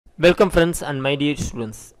Welcome friends and my dear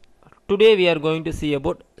students. Today we are going to see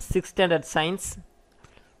about 6th Standard Science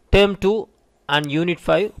Term 2 and Unit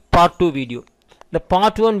 5 Part 2 video. The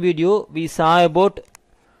Part 1 video we saw about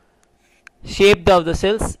shape of the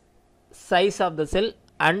cells, size of the cell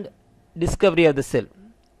and discovery of the cell.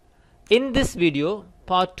 In this video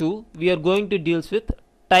Part 2 we are going to deal with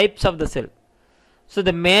types of the cell. So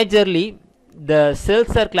majorly the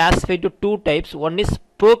cells are classified to two types. One is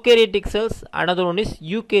prokaryotic cells, another one is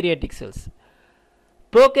eukaryotic cells.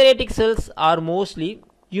 Prokaryotic cells are mostly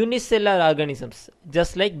unicellular organisms,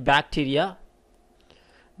 just like bacteria.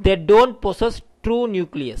 They don't possess true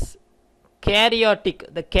nucleus.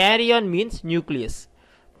 Karyotic, the karyon means nucleus,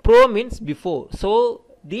 pro means before. So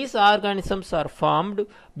these organisms are formed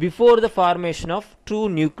before the formation of true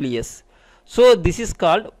nucleus. So this is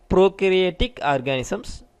called prokaryotic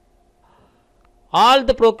organisms. All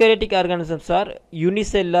the prokaryotic organisms are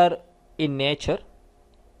unicellular in nature,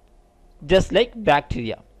 just like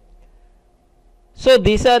bacteria. So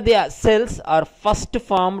these are the cells are first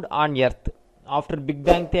formed on earth. After Big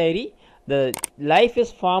Bang theory, the life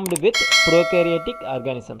is formed with prokaryotic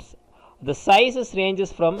organisms. The sizes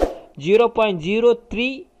ranges from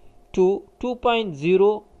 0.03 to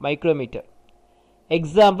 2.0 micrometer.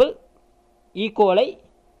 Example, E. coli,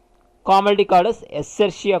 commonly called as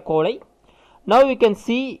Escherichia coli. Now we can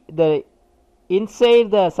see the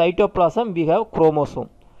inside the cytoplasm we have chromosome.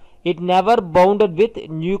 It never bounded with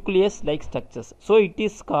nucleus like structures. So it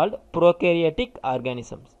is called prokaryotic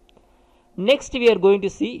organisms. Next we are going to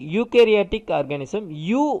see eukaryotic organism.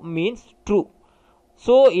 U means true.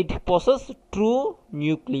 So it possesses true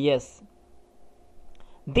nucleus.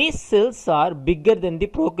 These cells are bigger than the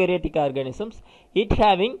prokaryotic organisms. It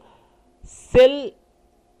having cell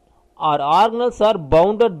or organelles are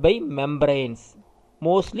bounded by membranes,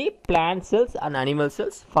 mostly plant cells and animal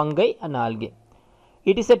cells, fungi and algae.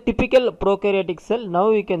 It is a typical prokaryotic cell. Now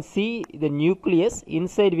we can see the nucleus.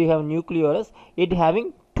 Inside we have nucleolus. It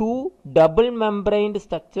having two double membraned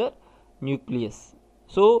structure nucleus.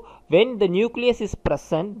 So when the nucleus is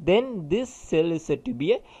present, then this cell is said to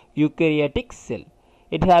be a eukaryotic cell.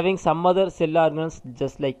 It having some other cell organelles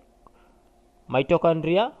just like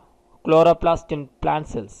mitochondria, chloroplast in plant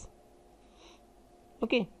cells.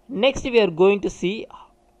 Okay, next we are going to see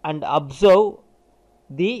and observe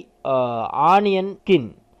the onion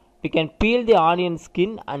skin. We can peel the onion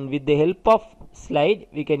skin and with the help of slide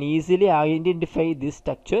we can easily identify this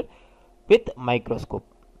structure with microscope.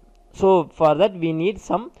 So for that we need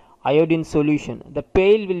some iodine solution. The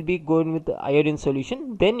pail will be going with the iodine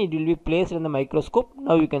solution, then it will be placed in the microscope.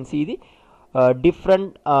 Now you can see the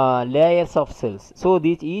different layers of cells. So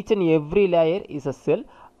each and every layer is a cell.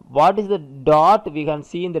 What is the dot we can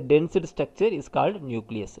see in the density structure is called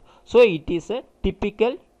nucleus. So it is a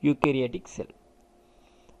typical eukaryotic cell.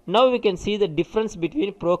 Now we can see the difference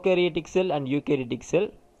between prokaryotic cell and eukaryotic cell.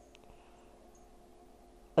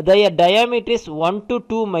 Their diameter is 1 to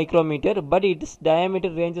 2 micrometer, but its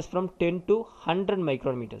diameter ranges from 10 to 100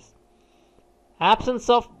 micrometers. Absence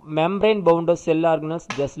of membrane bounded cell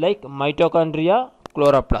organelles just like mitochondria,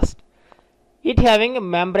 chloroplast. It having a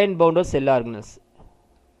membrane bounded cell organelles.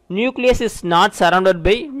 Nucleus is not surrounded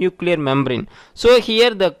by nuclear membrane. So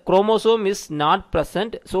here the chromosome is not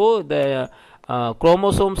present. So the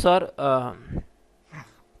chromosomes are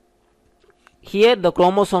here the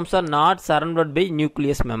chromosomes are not surrounded by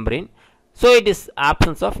nucleus membrane. So it is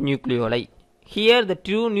absence of nucleoli. Here the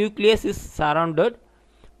true nucleus is surrounded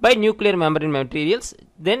by nuclear membrane materials.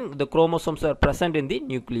 Then the chromosomes are present in the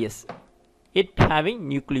nucleus. It having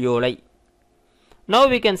nucleoli. Now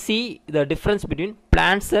we can see the difference between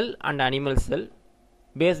plant cell and animal cell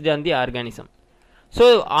based on the organism.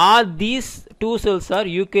 So all these two cells are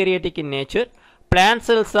eukaryotic in nature. Plant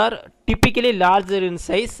cells are typically larger in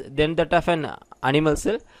size than that of an animal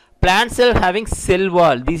cell. Plant cell having cell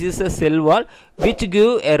wall. This is a cell wall which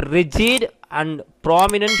give a rigid and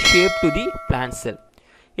prominent shape to the plant cell.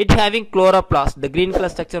 It having chloroplast. The green color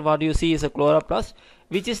structure what you see is a chloroplast,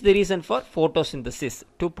 which is the reason for photosynthesis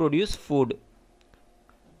to produce food.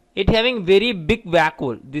 It having very big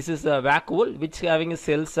vacuole. This is a vacuole which having a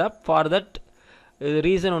cells up. For that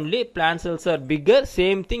reason only plant cells are bigger.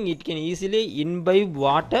 Same thing, it can easily imbibe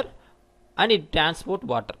water and it transport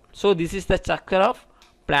water. So this is the structure of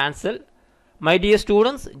plant cell. My dear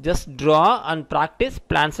students, just draw and practice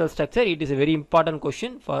plant cell structure. It is a very important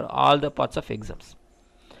question for all the parts of exams.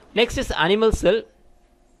 Next is animal cell.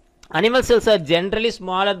 Animal cells are generally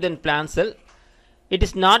smaller than plant cell. It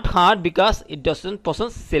is not hard because it doesn't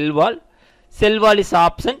possess cell wall. Cell wall is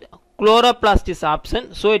absent. Chloroplast is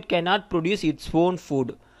absent. So it cannot produce its own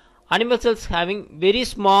food. Animal cells having very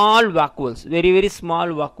small vacuoles, very small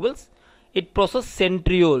vacuoles. It processes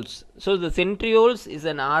centrioles. So the centrioles is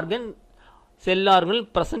an organ, cell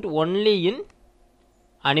organelle present only in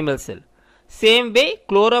animal cell. Same way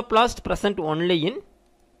chloroplast present only in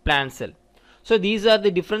plant cell. So these are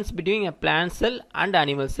the difference between a plant cell and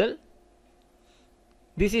animal cell.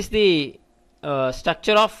 This is the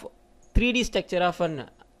structure of 3D structure of an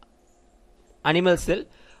animal cell.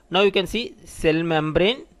 Now you can see cell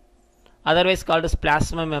membrane, otherwise called as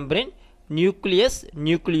plasma membrane, nucleus,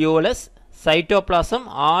 nucleolus, cytoplasm.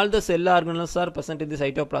 All the cell organelles are present in the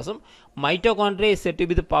cytoplasm. Mitochondria is said to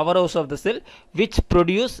be the powerhouse of the cell, which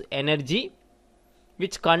produce energy,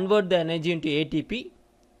 which convert the energy into ATP.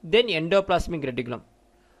 Then endoplasmic reticulum.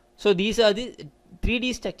 So these are the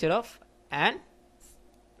 3D structure of an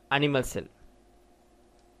animal cell.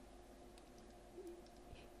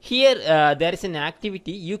 Here there is an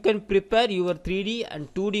activity. You can prepare your 3D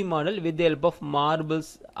and 2D model with the help of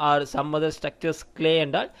marbles or some other structures, clay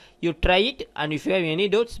and all. You try it, and if you have any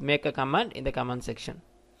doubts, make a comment in the comment section.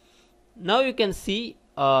 Now you can see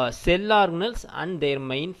cell organelles and their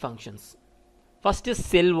main functions. First is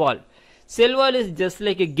cell wall. Cell wall is just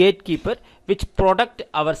like a gatekeeper which protect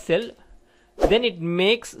our cell. Then it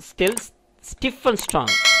makes cells stiff and strong.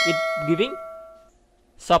 It giving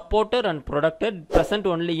supporter and protector present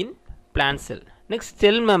only in plant cell. Next,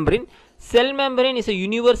 cell membrane. Cell membrane is a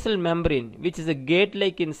universal membrane which is a gate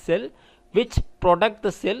like in cell which protect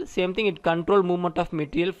the cell. Same thing, it control movement of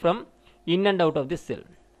material from in and out of the cell.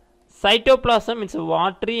 Cytoplasm is a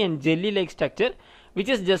watery and jelly like structure which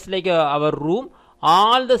is just like our room.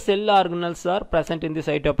 All the cell organelles are present in the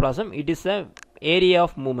cytoplasm. It is a area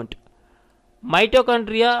of movement.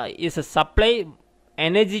 Mitochondria is a supply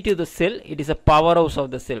energy to the cell. It is a powerhouse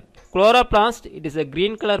of the cell. Chloroplast, it is a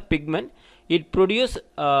green color pigment. It produces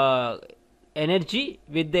energy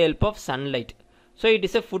with the help of sunlight. So it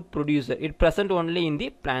is a food producer. It present only in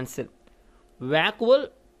the plant cell. Vacuole,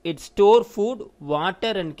 it store food,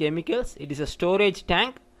 water and chemicals. It is a storage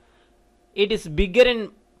tank. It is bigger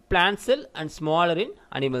in plant cell and smaller in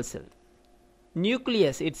animal cell.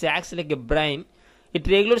 Nucleus, it acts like a brain. It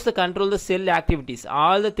regulates the control the cell activities.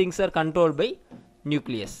 All the things are controlled by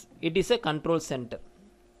nucleus. It is a control center.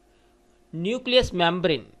 Nucleus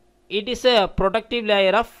membrane, it is a protective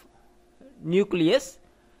layer of nucleus.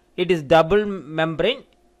 It is double membrane,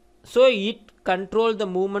 so it controls the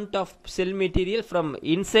movement of cell material from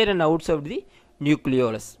inside and outside the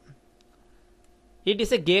nucleolus. It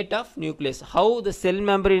is a gate of nucleus. How the cell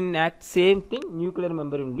membrane acts, same thing nuclear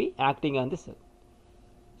membrane will be acting on the cell.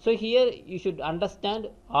 So here you should understand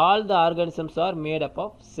all the organisms are made up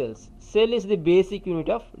of cells. Cell is the basic unit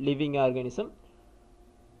of living organism.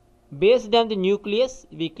 Based on the nucleus,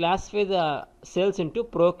 we classify the cells into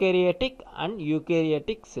prokaryotic and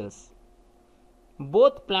eukaryotic cells.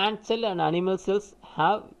 Both plant cell and animal cells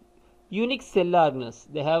have unique cell organelles.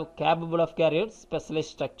 They have capable of carrying specialized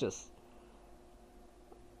structures.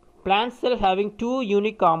 Plant cell having two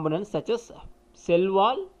unique components such as cell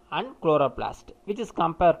wall and chloroplast, which is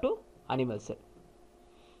compared to animal cell.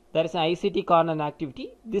 There is an ICT corner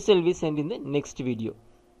activity. This will be sent in the next video.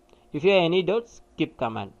 If you have any doubts, keep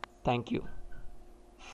comment. Thank you.